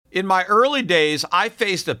In my early days, I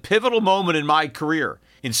faced a pivotal moment in my career.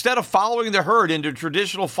 Instead of following the herd into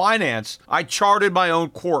traditional finance, I charted my own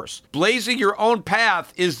course. Blazing your own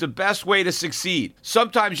path is the best way to succeed.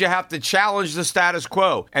 Sometimes you have to challenge the status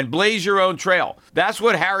quo and blaze your own trail. That's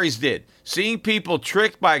what Harry's did. Seeing people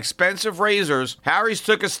tricked by expensive razors, Harry's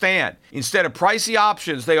took a stand. Instead of pricey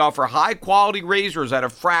options, they offer high-quality razors at a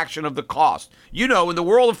fraction of the cost. You know, in the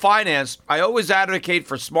world of finance, I always advocate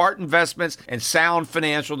for smart investments and sound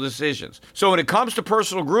financial decisions. So when it comes to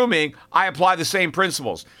personal grooming, I apply the same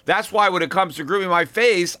principles. That's why when it comes to grooming my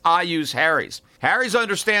face, I use Harry's. Harry's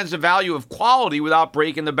understands the value of quality without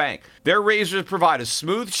breaking the bank. Their razors provide a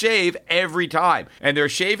smooth shave every time, and their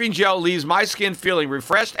shaving gel leaves my skin feeling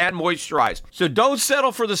refreshed and moisturized. So don't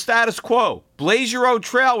settle for the status quo. Blaze your own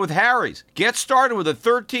trail with Harry's. Get started with a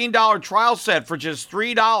 $13 trial set for just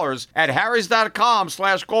 $3 at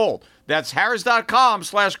harrys.com/gold. That's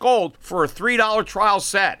harrys.com/gold for a $3 trial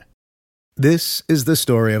set. This is the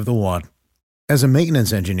story of the one. As a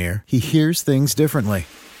maintenance engineer, he hears things differently.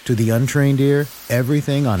 To the untrained ear,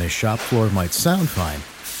 everything on his shop floor might sound fine,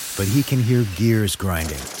 but he can hear gears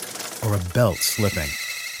grinding or a belt slipping.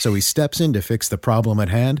 So he steps in to fix the problem at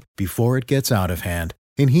hand before it gets out of hand.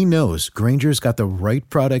 And he knows Grainger's got the right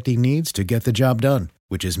product he needs to get the job done,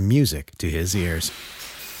 which is music to his ears.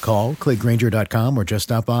 Call, click Grainger.com, or just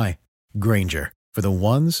stop by. Grainger, for the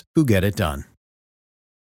ones who get it done.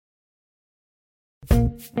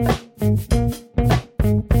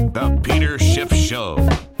 The Peter Schiff Show.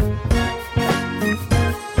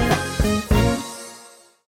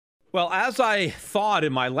 Well, as I thought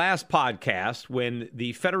in my last podcast, when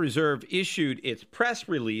the Federal Reserve issued its press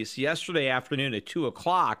release yesterday afternoon at 2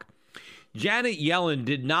 o'clock, Janet Yellen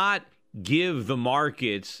did not give the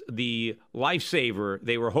markets the lifesaver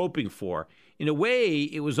they were hoping for. In a way,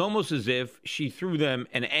 it was almost as if she threw them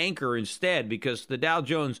an anchor instead, because the Dow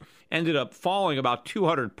Jones ended up falling about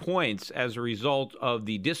 200 points as a result of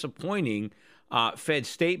the disappointing Fed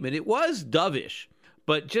statement. It was dovish,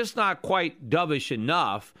 but just not quite dovish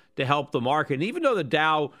enough to help the market. And even though the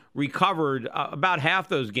Dow recovered about half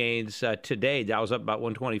those gains today, Dow was up about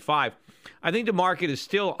 125, I think the market is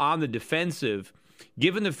still on the defensive,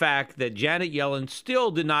 given the fact that Janet Yellen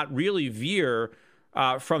still did not really veer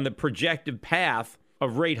from the projected path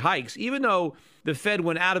of rate hikes, even though the Fed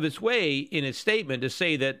went out of its way in its statement to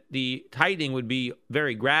say that the tightening would be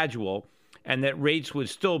very gradual and that rates would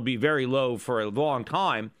still be very low for a long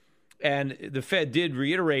time. And the Fed did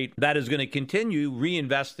reiterate that is going to continue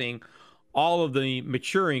reinvesting all of the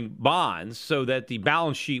maturing bonds so that the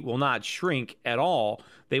balance sheet will not shrink at all.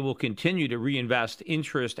 They will continue to reinvest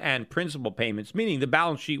interest and principal payments, meaning the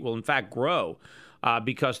balance sheet will in fact grow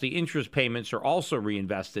because the interest payments are also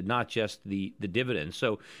reinvested, not just the dividends.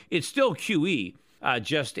 So it's still QE,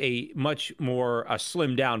 just a much more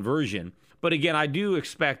slimmed down version. But again, I do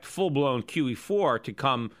expect full-blown QE4 to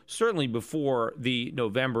come certainly before the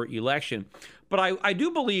November election. But I do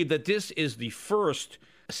believe that this is the first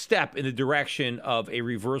step in the direction of a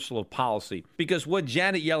reversal of policy. Because what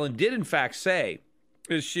Janet Yellen did in fact say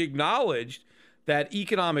is she acknowledged that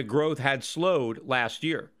economic growth had slowed last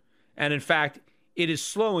year. And in fact, it is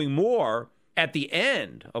slowing more at the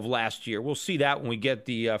end of last year. We'll see that when we get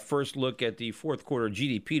the first look at the fourth quarter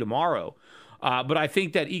GDP tomorrow. But I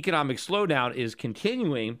think that economic slowdown is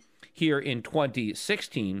continuing here in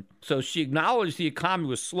 2016. So she acknowledged the economy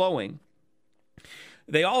was slowing.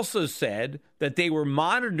 They also said that they were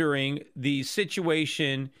monitoring the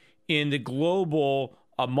situation in the global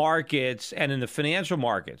markets and in the financial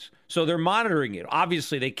markets. So they're monitoring it.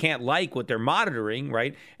 Obviously, they can't like what they're monitoring,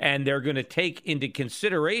 right? And they're going to take into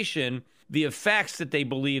consideration the effects that they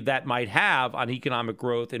believe that might have on economic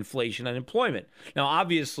growth, inflation, and employment. Now,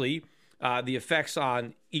 obviously, the effects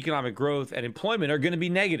on economic growth and employment are going to be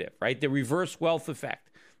negative, right? The reverse wealth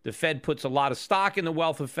effect. The Fed puts a lot of stock in the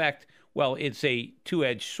wealth effect. Well, it's a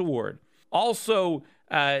two-edged sword. Also,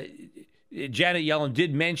 Janet Yellen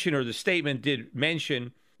did mention, or the statement did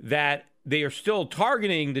mention, that they are still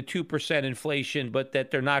targeting the 2% inflation, but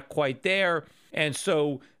that they're not quite there. And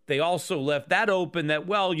so they also left that open that,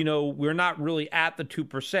 well, you know, we're not really at the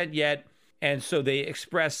 2% yet. And so they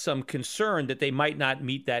expressed some concern that they might not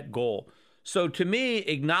meet that goal. So to me,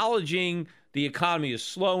 acknowledging the economy is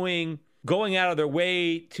slowing, going out of their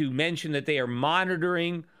way to mention that they are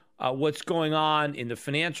monitoring what's going on in the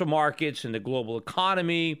financial markets and the global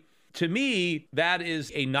economy, to me, that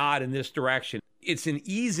is a nod in this direction. It's an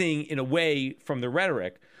easing in a way from the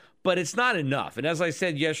rhetoric, but it's not enough. And as I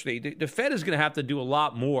said yesterday, the Fed is going to have to do a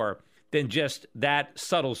lot more than just that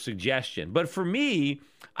subtle suggestion. But for me,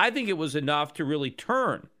 I think it was enough to really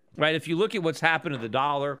turn, right? If you look at what's happened to the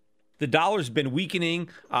dollar, The dollar's been weakening,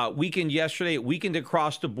 weakened yesterday, it weakened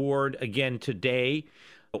across the board again today.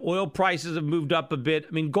 Oil prices have moved up a bit.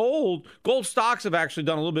 I mean, gold stocks have actually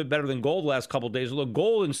done a little bit better than gold the last couple of days. Although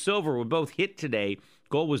gold and silver were both hit today.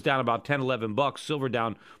 Gold was down about 10, 11 bucks. Silver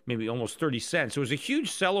down maybe almost 30 cents. There was a huge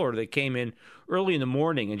sell order that came in early in the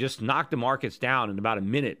morning and just knocked the markets down in about a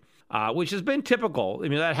minute, which has been typical. I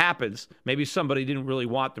mean, that happens. Maybe somebody didn't really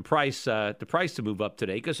want the price to move up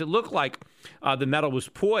today because it looked like the metal was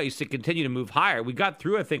poised to continue to move higher. We got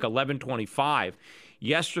through, I think, 11.25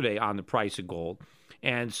 yesterday on the price of gold.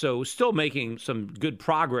 And so still making some good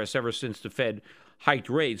progress ever since the Fed hiked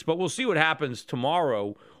rates. But we'll see what happens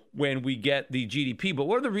tomorrow when we get the GDP. But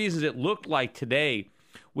one of the reasons it looked like today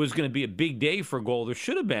was going to be a big day for gold, or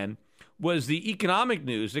should have been, was the economic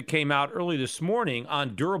news that came out early this morning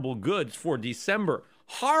on durable goods for December.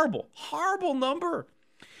 Horrible, horrible number.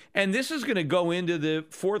 And this is going to go into the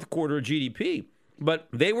fourth quarter GDP. But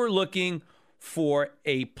they were looking for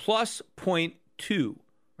a plus 0.2.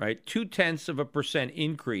 Right, 0.2%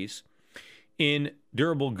 increase in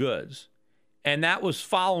durable goods. And that was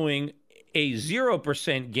following a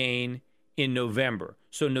 0% gain in November.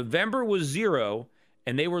 So November was 0,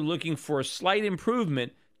 and they were looking for a slight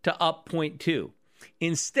improvement to up 0.2.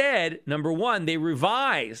 Instead, number one, they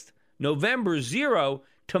revised November 0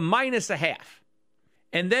 to minus a half.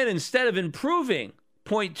 And then instead of improving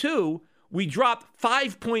 0.2, we dropped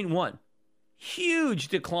 5.1. Huge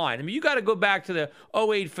decline. I mean, you got to go back to the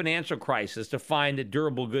 2008 financial crisis to find a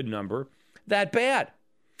durable good number that bad.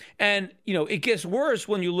 And, it gets worse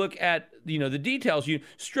when you look at, the details. You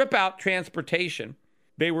strip out transportation.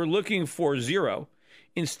 They were looking for 0.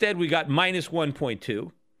 Instead, we got minus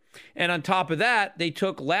 1.2. And on top of that, they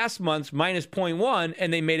took last month's minus 0.1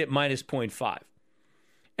 and they made it minus 0.5.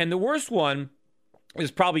 And the worst one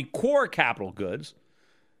is probably core capital goods.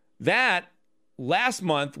 That last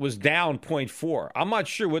month was down 0.4. I'm not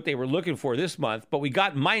sure what they were looking for this month, but we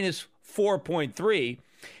got minus 4.3,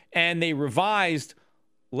 and they revised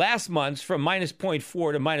last month's from minus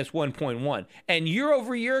 0.4 to minus 1.1. And year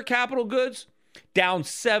over year, capital goods down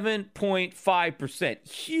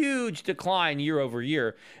 7.5%. Huge decline year over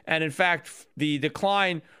year. And in fact, the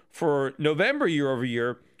decline for November year over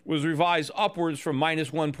year was revised upwards from minus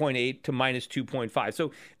 1.8 to minus 2.5.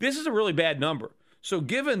 So this is a really bad number. So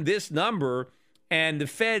given this number, and the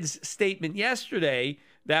Fed's statement yesterday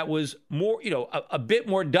that was more, a bit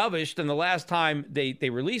more dovish than the last time they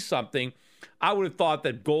released something, I would have thought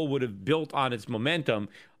that gold would have built on its momentum,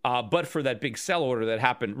 but for that big sell order that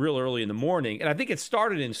happened real early in the morning. And I think it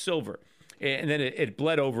started in silver, and then it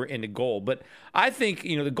bled over into gold. But I think,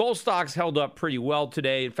 the gold stocks held up pretty well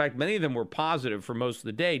today. In fact, many of them were positive for most of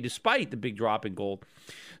the day, despite the big drop in gold.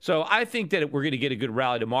 So I think that we're going to get a good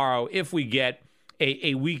rally tomorrow if we get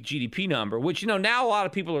a weak GDP number, which, now a lot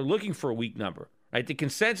of people are looking for a weak number, right? The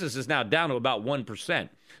consensus is now down to about 1%,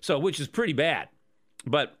 so which is pretty bad.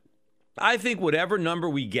 But I think whatever number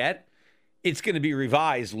we get, it's going to be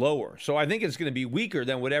revised lower. So I think it's going to be weaker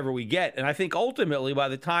than whatever we get. And I think ultimately, by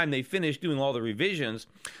the time they finish doing all the revisions,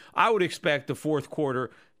 I would expect the fourth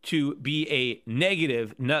quarter to be a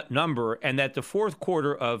negative number, and that the fourth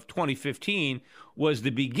quarter of 2015 was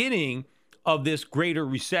the beginning of this greater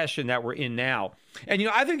recession that we're in now. And,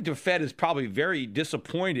 I think the Fed is probably very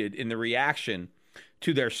disappointed in the reaction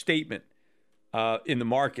to their statement in the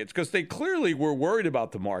markets, because they clearly were worried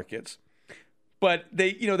about the markets. But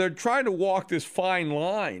they're trying to walk this fine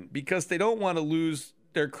line because they don't want to lose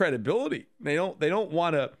their credibility. They don't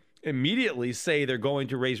want to immediately say they're going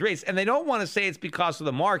to raise rates, and they don't want to say it's because of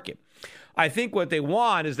the market. I think what they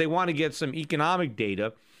want is they want to get some economic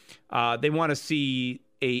data. They want to see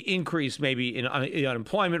a increase maybe in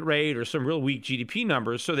unemployment rate or some real weak GDP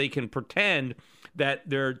numbers so they can pretend that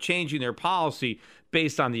they're changing their policy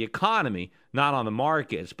based on the economy, not on the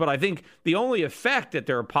markets. But I think the only effect that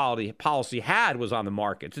their policy had was on the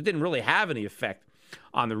markets. It didn't really have any effect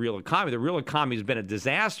on the real economy. The real economy has been a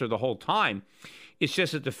disaster the whole time. It's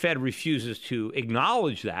just that the Fed refuses to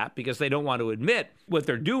acknowledge that because they don't want to admit what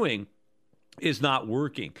they're doing is not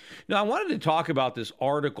working. Now, I wanted to talk about this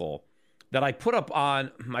article that I put up on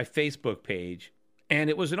my Facebook page. And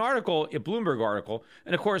it was an article, a Bloomberg article.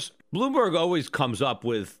 And of course, Bloomberg always comes up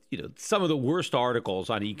with, some of the worst articles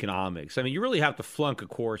on economics. I mean, you really have to flunk a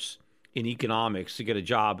course in economics to get a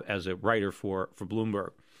job as a writer for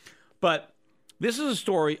Bloomberg. But this is a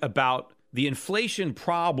story about the inflation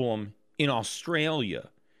problem in Australia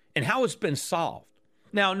and how it's been solved.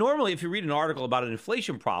 Now, normally, if you read an article about an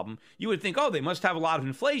inflation problem, you would think, oh, they must have a lot of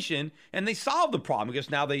inflation, and they solved the problem because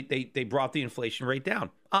now they brought the inflation rate down.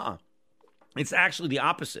 It's actually the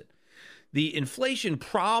opposite. The inflation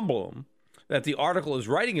problem that the article is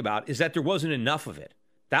writing about is that there wasn't enough of it.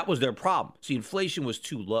 That was their problem. See, inflation was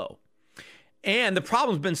too low. And the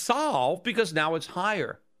problem's been solved because now it's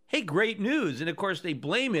higher. Hey, great news. And of course, they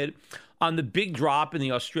blame it on the big drop in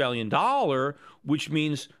the Australian dollar, which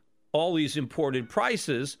means all these imported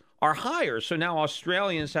prices are higher. So now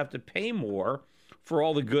Australians have to pay more for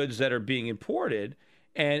all the goods that are being imported.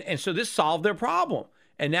 And so this solved their problem.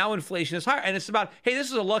 And now inflation is higher. And it's about, hey,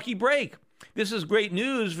 this is a lucky break. This is great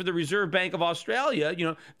news for the Reserve Bank of Australia. You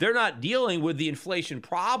know, they're not dealing with the inflation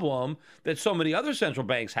problem that so many other central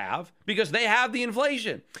banks have because they have the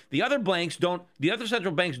inflation. The other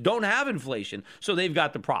central banks don't have inflation, so they've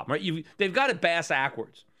got the problem, right? They've got it bass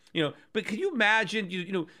backwards. You know, but can you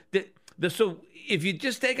imagine, so if you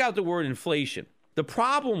just take out the word inflation, the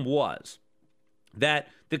problem was that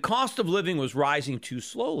the cost of living was rising too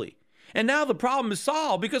slowly. And now the problem is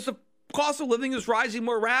solved because the cost of living is rising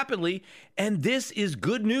more rapidly, and this is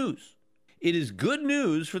good news. It is good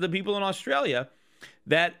news for the people in Australia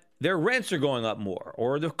that their rents are going up more,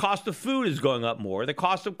 or the cost of food is going up more, or the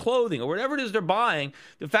cost of clothing, or whatever it is they're buying.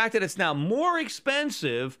 The fact that it's now more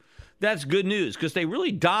expensive, that's good news because they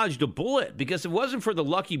really dodged a bullet. Because if it wasn't for the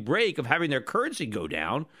lucky break of having their currency go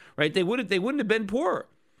down, right, they wouldn't have been poorer.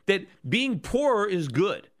 That being poorer is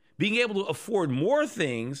good. Being able to afford more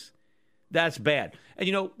things, that's bad. And,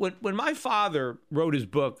 you know, when my father wrote his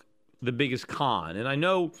book, The Biggest Con, and I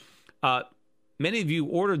know many of you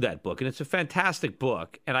ordered that book, and it's a fantastic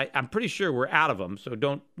book, and I'm pretty sure we're out of them, so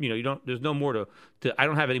there's no more I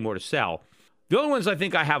don't have any more to sell. The only ones I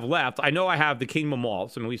think I have left, I know I have The Kingdom of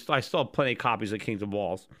Malls. I mean, I still have plenty of copies of Kingdom of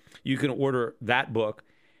Malls. You can order that book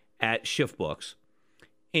at Shift Books.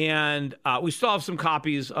 And we still have some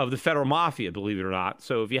copies of The Federal Mafia, believe it or not.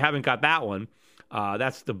 So if you haven't got that one,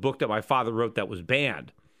 that's the book that my father wrote that was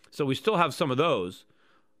banned. So we still have some of those.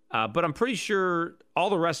 But I'm pretty sure all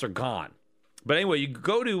the rest are gone. But anyway, you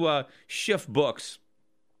go to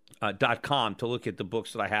shiftbooks.com to look at the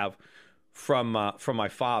books that I have from my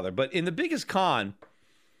father. But in The Biggest Con,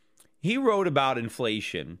 he wrote about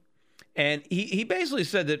inflation. And he basically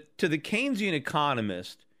said that to the Keynesian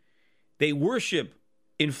economist, they worship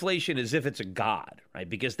inflation as if it's a god, right?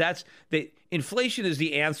 Because inflation is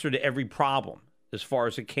the answer to every problem as far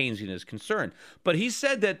as a Keynesian is concerned. But he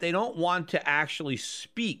said that they don't want to actually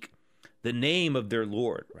speak the name of their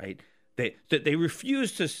Lord, right? That they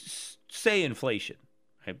refuse to say inflation,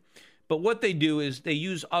 right? But what they do is they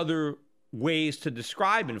use other ways to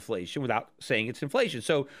describe inflation without saying it's inflation.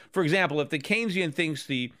 So, for example, if the Keynesian thinks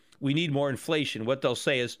we need more inflation, what they'll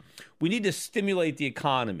say is we need to stimulate the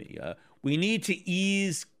economy. We need to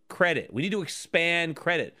ease credit. We need to expand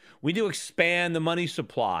credit. We need to expand the money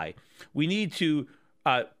supply. We need to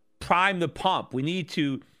prime the pump. We need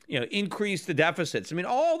to increase the deficits. I mean,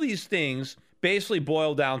 all these things basically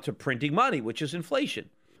boil down to printing money, which is inflation.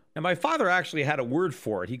 And my father actually had a word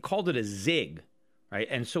for it. He called it a zig, right?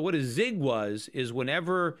 And so what a zig is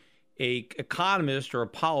whenever a economist or a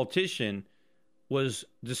politician was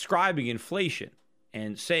describing inflation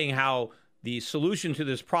and saying how the solution to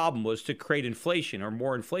this problem was to create inflation or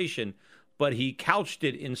more inflation, but he couched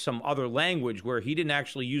it in some other language where he didn't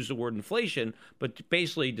actually use the word inflation, but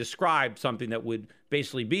basically described something that would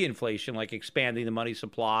basically be inflation, like expanding the money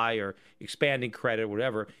supply or expanding credit or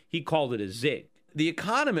whatever. He called it a zig. The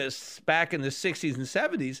economists back in the 60s and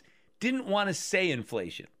 70s didn't want to say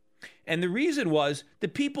inflation. And the reason was the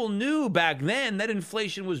people knew back then that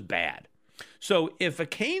inflation was bad. So if a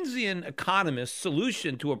Keynesian economist's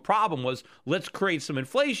solution to a problem was, let's create some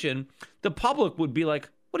inflation, the public would be like,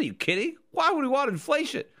 what are you kidding? Why would we want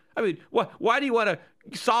inflation? I mean, why do you want to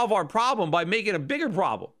solve our problem by making a bigger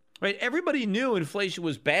problem, right? Everybody knew inflation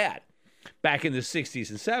was bad back in the 60s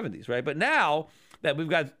and 70s, right? But now that we've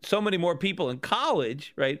got so many more people in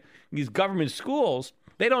college, right, these government schools,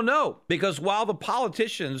 they don't know. Because while the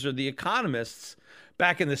politicians or the economists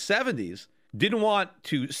back in the 70s didn't want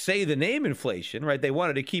to say the name inflation, right? They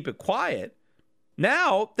wanted to keep it quiet.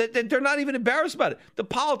 Now that they're not even embarrassed about it. The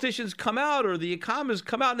politicians come out or the economists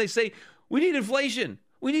come out and they say, we need inflation.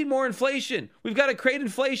 We need more inflation. We've got to create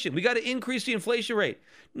inflation. We got to increase the inflation rate.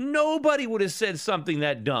 Nobody would have said something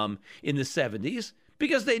that dumb in the 70s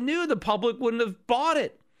because they knew the public wouldn't have bought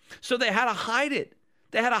it. So they had to hide it.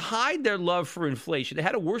 They had to hide their love for inflation. They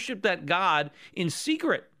had to worship that God in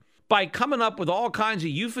secret by coming up with all kinds of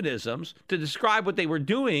euphemisms to describe what they were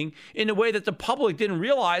doing in a way that the public didn't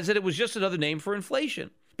realize that it was just another name for inflation.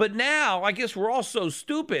 But now, I guess we're all so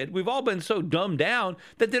stupid, we've all been so dumbed down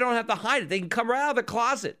that they don't have to hide it. They can come right out of the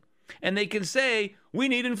closet and they can say, we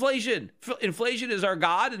need inflation. Inflation is our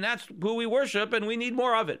God and that's who we worship and we need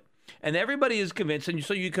more of it. And everybody is convinced. And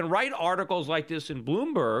so you can write articles like this in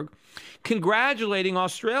Bloomberg congratulating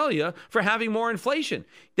Australia for having more inflation.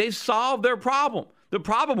 They've solved their problem. The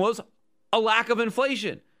problem was a lack of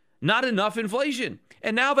inflation, not enough inflation.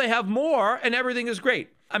 And now they have more and everything is great.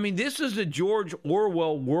 I mean, this is the George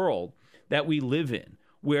Orwell world that we live in,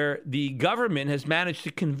 where the government has managed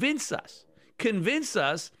to convince us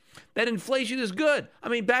that inflation is good. I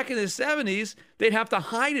mean, back in the 70s, they'd have to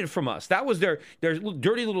hide it from us. That was their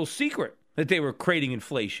dirty little secret, that they were creating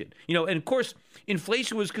inflation. And of course,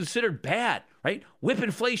 inflation was considered bad, right? Whip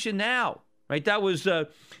inflation now, right? That was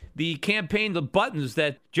the campaign, the buttons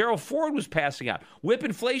that Gerald Ford was passing out. Whip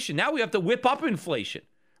inflation. Now we have to whip up inflation,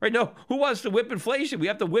 right? No, who wants to whip inflation? We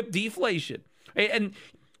have to whip deflation. Right? And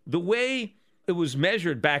the way it was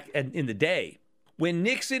measured back in the day, when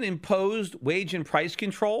Nixon imposed wage and price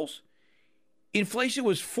controls, inflation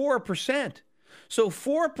was 4%. So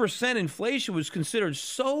 4% inflation was considered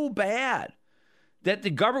so bad that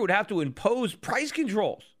the government would have to impose price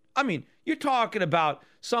controls. I mean, you're talking about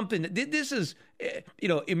something that this is,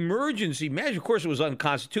 emergency measure. Of course, it was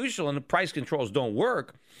unconstitutional and the price controls don't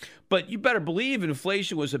work. But you better believe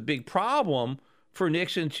inflation was a big problem for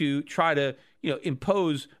Nixon to try to,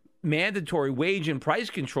 impose mandatory wage and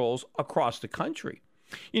price controls across the country.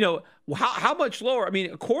 How much lower? I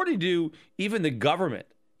mean, according to even the government,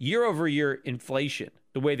 year over year inflation,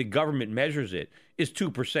 the way the government measures it, is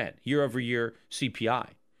 2% year over year CPI.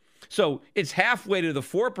 So it's halfway to the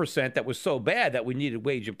 4% that was so bad that we needed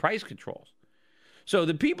wage and price controls. So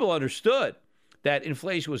the people understood that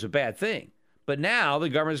inflation was a bad thing. But now the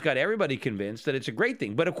government's got everybody convinced that it's a great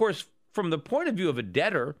thing. But of course, from the point of view of a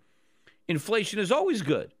debtor, inflation is always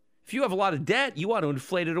good. If you have a lot of debt, you want to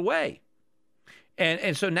inflate it away.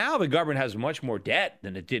 And so now the government has much more debt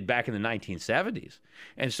than it did back in the 1970s.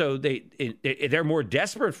 And so they're more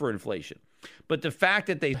desperate for inflation. But the fact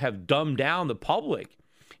that they have dumbed down the public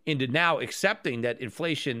into now accepting that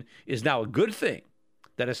inflation is now a good thing,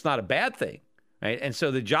 that it's not a bad thing, right? And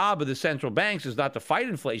so the job of the central banks is not to fight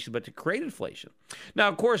inflation, but to create inflation. Now,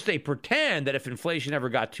 of course, they pretend that if inflation ever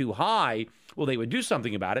got too high, well, they would do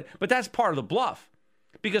something about it. But that's part of the bluff,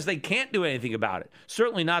 because they can't do anything about it.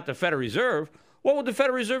 Certainly not the Federal Reserve. What would the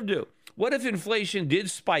Federal Reserve do? What if inflation did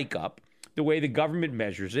spike up the way the government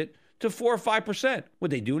measures it to 4 or 5%?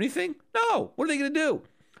 Would they do anything? No. What are they going to do?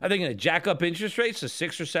 Are they going to jack up interest rates to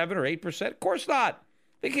 6 or 7 or 8%? Of course not.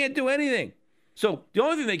 They can't do anything. So the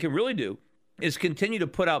only thing they can really do is continue to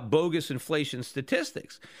put out bogus inflation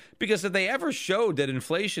statistics. Because if they ever showed that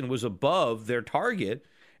inflation was above their target,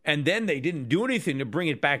 and then they didn't do anything to bring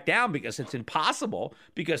it back down because it's impossible,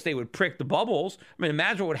 because they would prick the bubbles. I mean,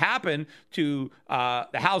 imagine what would happen to the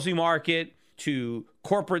housing market, to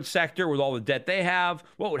corporate sector with all the debt they have.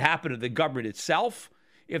 What would happen to the government itself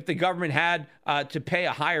if the government had to pay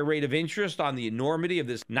a higher rate of interest on the enormity of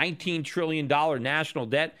this $19 trillion national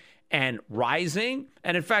debt and rising?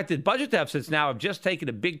 And in fact, the budget deficits now have just taken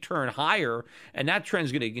a big turn higher, and that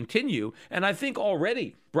trend's going to continue. And I think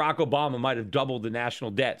already Barack Obama might have doubled the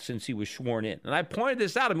national debt since he was sworn in. And I pointed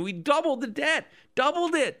this out. I mean, we doubled the debt,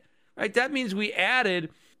 doubled it, right? That means we added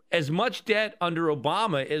as much debt under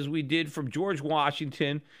Obama as we did from George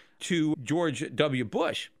Washington to George W.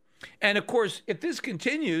 Bush. And of course, if this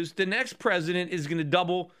continues, the next president is going to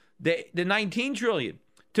double the 19 trillion.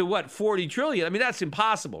 To what, 40 trillion? I mean, that's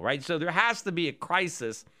impossible, right? So there has to be a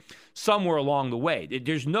crisis somewhere along the way.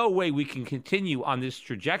 There's no way we can continue on this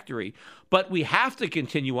trajectory, but we have to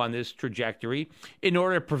continue on this trajectory in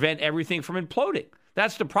order to prevent everything from imploding.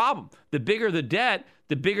 That's the problem. The bigger the debt,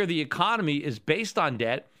 the bigger the economy is based on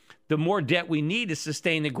debt, the more debt we need to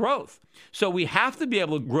sustain the growth. So we have to be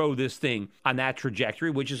able to grow this thing on that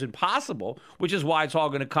trajectory, which is impossible, which is why it's all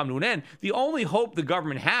going to come to an end. The only hope the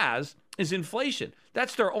government has is inflation.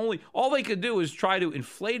 That's all they could do is try to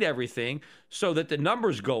inflate everything so that the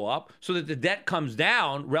numbers go up, so that the debt comes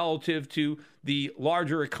down relative to the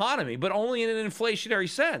larger economy, but only in an inflationary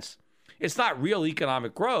sense. It's not real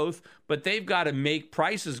economic growth, but they've got to make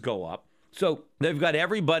prices go up. So they've got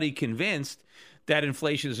everybody convinced that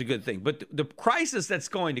inflation is a good thing. But the crisis that's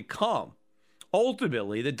going to come,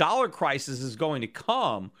 ultimately, the dollar crisis is going to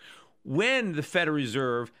come when the Federal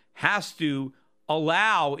Reserve has to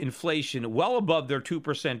allow inflation well above their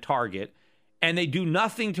 2% target, and they do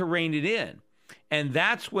nothing to rein it in. And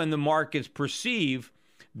that's when the markets perceive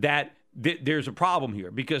that there's a problem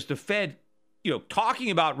here, because the Fed,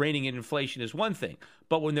 talking about reining in inflation is one thing,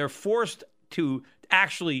 but when they're forced to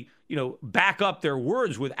actually, back up their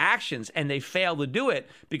words with actions and they fail to do it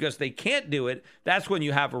because they can't do it, that's when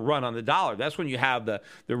you have a run on the dollar. That's when you have the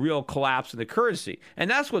real collapse in the currency. And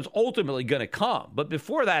that's what's ultimately going to come. But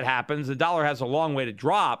before that happens, the dollar has a long way to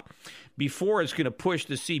drop before it's going to push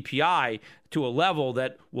the CPI to a level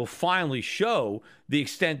that will finally show the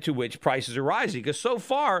extent to which prices are rising. Because so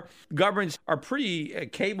far, governments are pretty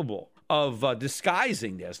capable of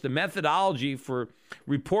disguising this. The methodology for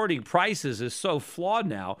reporting prices is so flawed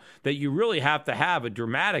now that you really have to have a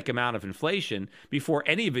dramatic amount of inflation before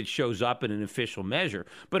any of it shows up in an official measure.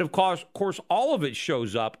 But of course, all of it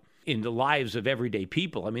shows up in the lives of everyday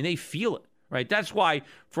people. I mean, they feel it, right? That's why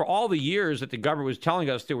for all the years that the government was telling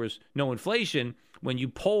us there was no inflation, when you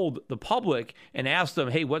polled the public and asked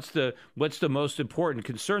them, hey, what's the most important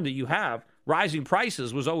concern that you have? Rising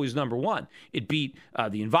prices was always number one. It beat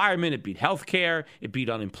the environment, it beat healthcare, it beat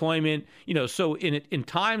unemployment. So in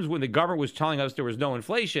times when the government was telling us there was no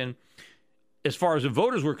inflation, as far as the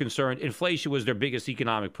voters were concerned, inflation was their biggest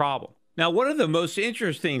economic problem. Now, one of the most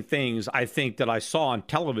interesting things I think that I saw on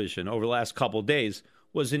television over the last couple of days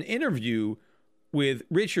was an interview with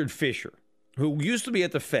Richard Fisher, who used to be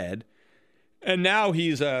at the Fed, and now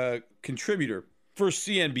he's a contributor for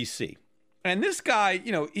CNBC. And this guy,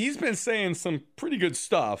 he's been saying some pretty good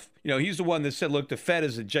stuff. He's the one that said, look, the Fed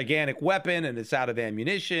is a gigantic weapon and it's out of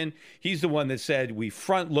ammunition. He's the one that said we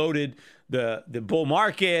front-loaded the bull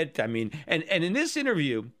market. I mean, and in this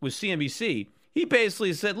interview with CNBC, he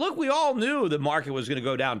basically said, look, we all knew the market was going to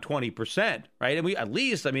go down 20%, right?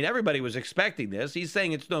 And everybody was expecting this. He's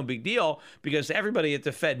saying it's no big deal because everybody at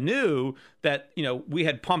the Fed knew that, we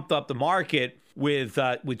had pumped up the market with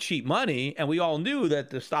cheap money, and we all knew that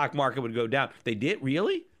the stock market would go down. They did?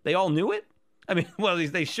 Really? They all knew it? Well,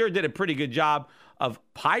 they sure did a pretty good job of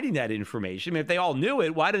hiding that information. If they all knew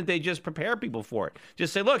it, why didn't they just prepare people for it?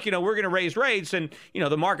 Just say, look, we're going to raise rates and,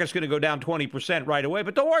 the market's going to go down 20% right away,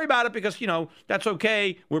 but don't worry about it because, that's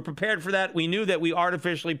okay. We're prepared for that. We knew that we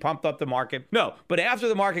artificially pumped up the market. No, but after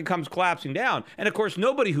the market comes collapsing down, and of course,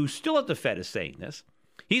 nobody who's still at the Fed is saying this.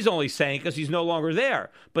 He's only saying because he's no longer there.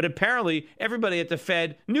 But apparently, everybody at the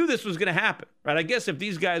Fed knew this was going to happen, right? I guess if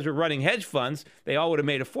these guys were running hedge funds, they all would have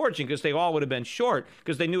made a fortune because they all would have been short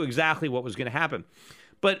because they knew exactly what was going to happen.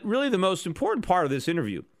 But really, the most important part of this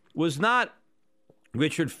interview was not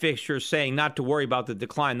Richard Fisher saying not to worry about the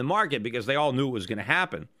decline in the market because they all knew it was going to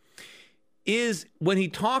happen, is when he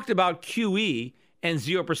talked about QE and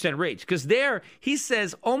 0% rates. Because there, he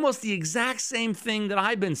says almost the exact same thing that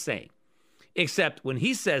I've been saying. Except when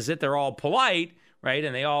he says it, they're all polite, right?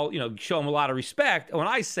 And they all, show him a lot of respect. And when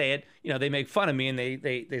I say it, they make fun of me and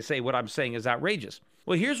they say what I'm saying is outrageous.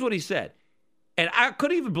 Well, here's what he said. And I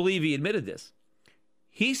couldn't even believe he admitted this.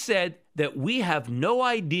 He said that we have no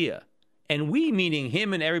idea, and we meaning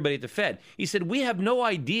him and everybody at the Fed, he said we have no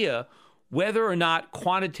idea whether or not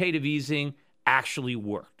quantitative easing actually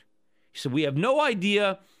worked. He said we have no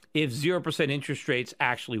idea if 0% interest rates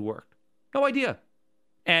actually worked. No idea.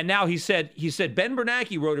 And now he said Ben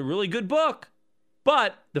Bernanke wrote a really good book,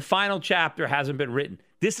 but the final chapter hasn't been written.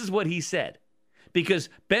 This is what he said. Because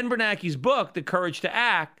Ben Bernanke's book, The Courage to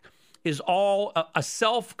Act, is all a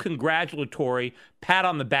self-congratulatory pat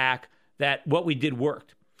on the back that what we did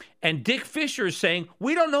worked. And Dick Fisher is saying,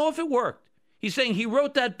 we don't know if it worked. He's saying he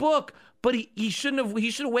wrote that book, but he should have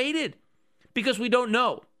waited because we don't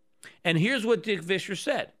know. And here's what Dick Fisher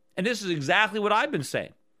said. And this is exactly what I've been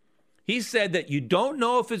saying. He said that you don't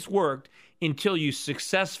know if it's worked until you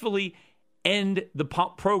successfully end the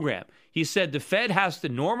program. He said the Fed has to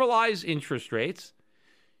normalize interest rates,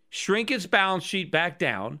 shrink its balance sheet back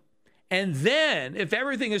down, and then if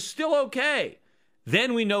everything is still okay,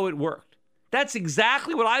 then we know it worked. That's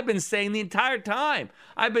exactly what I've been saying the entire time.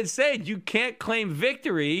 I've been saying you can't claim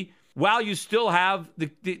victory while you still have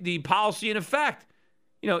the policy in effect.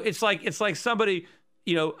 It's like somebody,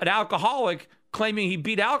 an alcoholic claiming he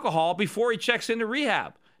beat alcohol before he checks into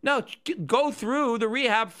rehab. No, go through the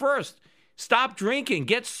rehab first. Stop drinking,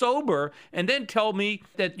 get sober, and then tell me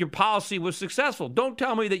that your policy was successful. Don't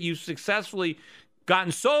tell me that you've successfully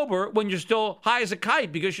gotten sober when you're still high as a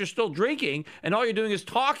kite because you're still drinking and all you're doing is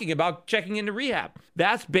talking about checking into rehab.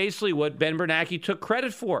 That's basically what Ben Bernanke took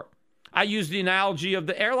credit for. I used the analogy of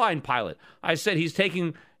the airline pilot. I said he's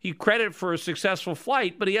taking credit for a successful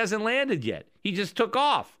flight, but he hasn't landed yet. He just took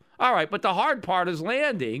off. All right, but the hard part is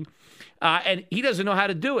landing, and he doesn't know how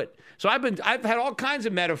to do it. So I've had all kinds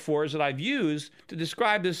of metaphors that I've used to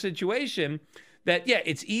describe this situation that, yeah,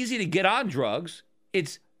 it's easy to get on drugs.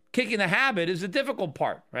 It's kicking the habit is the difficult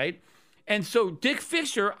part, right? And so Dick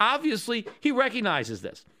Fisher, obviously, he recognizes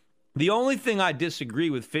this. The only thing I disagree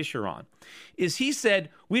with Fisher on is he said,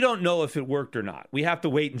 we don't know if it worked or not. We have to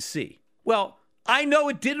wait and see. Well, I know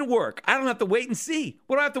it didn't work. I don't have to wait and see.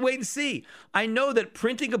 What do I have to wait and see? I know that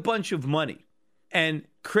printing a bunch of money and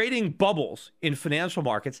creating bubbles in financial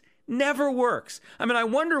markets never works. I mean, I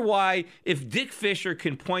wonder why, if Dick Fisher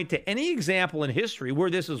can point to any example in history where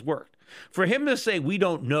this has worked, for him to say we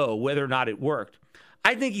don't know whether or not it worked,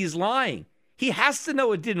 I think he's lying. He has to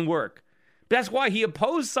know it didn't work. That's why he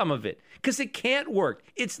opposed some of it, because it can't work.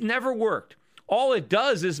 It's never worked. All it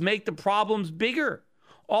does is make the problems bigger.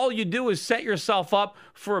 All you do is set yourself up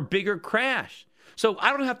for a bigger crash. So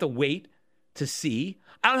I don't have to wait to see.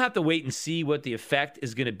 I don't have to wait and see what the effect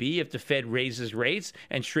is going to be if the Fed raises rates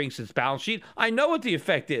and shrinks its balance sheet. I know what the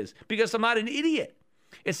effect is because I'm not an idiot.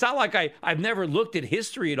 It's not like I've never looked at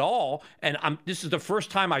history at all, and this is the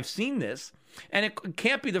first time I've seen this, and it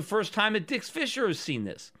can't be the first time that Dick Fisher has seen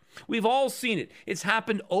this. We've all seen it. It's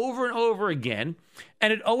happened over and over again,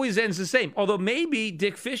 and it always ends the same. Although maybe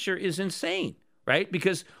Dick Fisher is insane, right?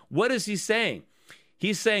 Because what is he saying?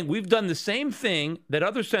 He's saying we've done the same thing that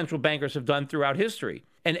other central bankers have done throughout history.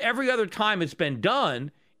 And every other time it's been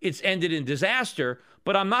done, it's ended in disaster.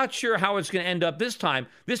 But I'm not sure how it's going to end up this time.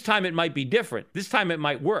 This time it might be different. This time it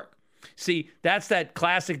might work. See, that's that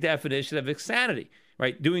classic definition of insanity,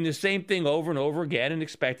 right? Doing the same thing over and over again and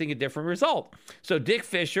expecting a different result. So Dick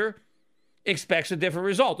Fisher expects a different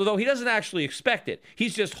result, although he doesn't actually expect it.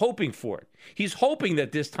 He's just hoping for it. He's hoping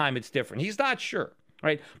that this time it's different. He's not sure,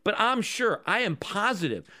 right? But I'm sure, I am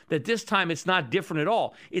positive that this time it's not different at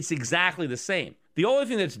all. It's exactly the same. The only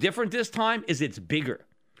thing that's different this time is it's bigger,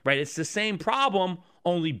 right? It's the same problem,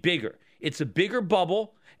 only bigger. It's a bigger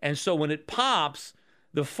bubble, and so when it pops,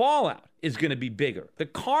 the fallout is going to be bigger. The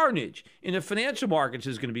carnage in the financial markets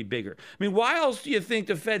is going to be bigger. I mean, why else do you think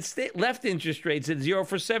the Fed left interest rates at zero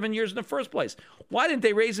for 7 years in the first place? Why didn't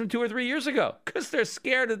they raise them 2 or 3 years ago? Because they're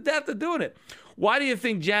scared to death of doing it. Why do you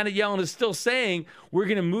think Janet Yellen is still saying we're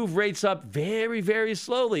going to move rates up very, very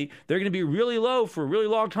slowly? They're going to be really low for a really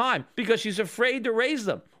long time because she's afraid to raise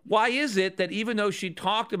them. Why is it that even though she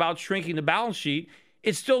talked about shrinking the balance sheet,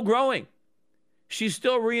 it's still growing? She's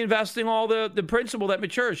still reinvesting all the principal that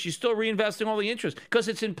matures. She's still reinvesting all the interest because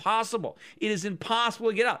it's impossible. It is impossible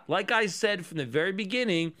to get out. Like I said from the very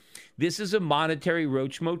beginning, this is a monetary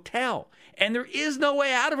roach motel. And there is no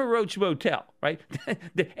way out of a roach motel, right?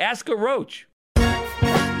 Ask a roach.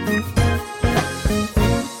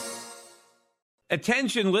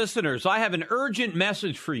 Attention listeners, I have an urgent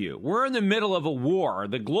message for you. We're in the middle of a war.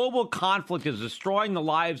 The global conflict is destroying the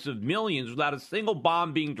lives of millions without a single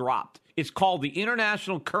bomb being dropped. It's called the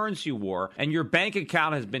International Currency War, and your bank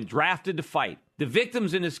account has been drafted to fight. The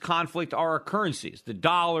victims in this conflict are our currencies, the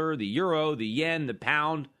dollar, the euro, the yen, the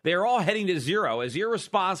pound. They are all heading to zero as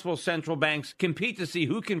irresponsible central banks compete to see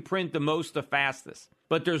who can print the most the fastest.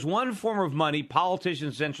 But there's one form of money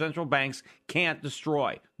politicians and central banks can't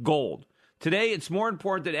destroy: gold. Today, it's more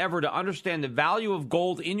important than ever to understand the value of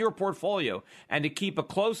gold in your portfolio and to keep a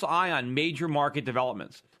close eye on major market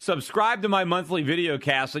developments. Subscribe to my monthly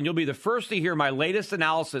videocast and you'll be the first to hear my latest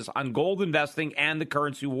analysis on gold investing and the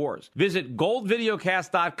currency wars. Visit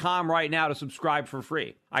goldvideocast.com right now to subscribe for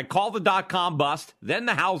free. I call the .com bust, then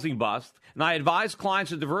the housing bust, and I advise clients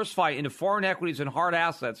to diversify into foreign equities and hard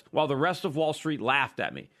assets while the rest of Wall Street laughed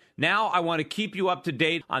at me. Now I want to keep you up to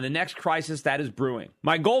date on the next crisis that is brewing.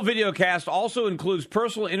 My Gold Videocast also includes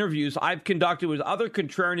personal interviews I've conducted with other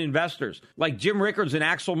contrarian investors like Jim Rickards and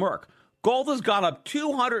Axel Merck. Gold has gone up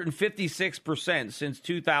 256% since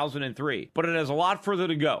 2003, but it has a lot further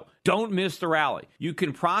to go. Don't miss the rally. You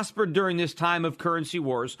can prosper during this time of currency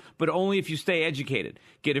wars, but only if you stay educated.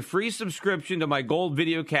 Get a free subscription to my Gold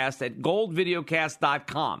Videocast at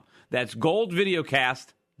goldvideocast.com. That's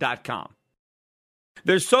goldvideocast.com.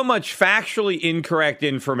 There's so much factually incorrect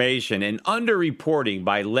information and underreporting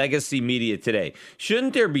by legacy media today.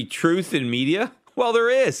 Shouldn't there be truth in media? Well, there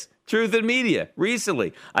is. Truth in Media.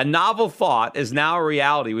 Recently, a novel thought is now a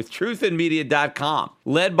reality with truthinmedia.com.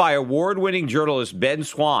 Led by award-winning journalist Ben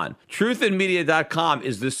Swan, truthinmedia.com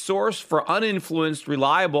is the source for uninfluenced,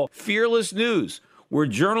 reliable, fearless news, where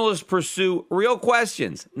journalists pursue real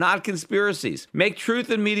questions, not conspiracies. Make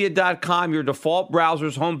truthinmedia.com your default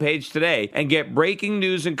browser's homepage today and get breaking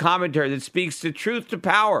news and commentary that speaks the truth to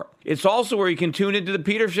power. It's also where you can tune into the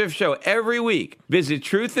Peter Schiff Show every week. Visit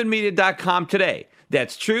truthinmedia.com today.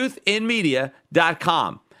 That's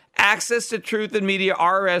truthinmedia.com. Access the Truth in Media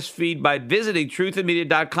RSS feed by visiting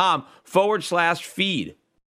truthinmedia.com/feed.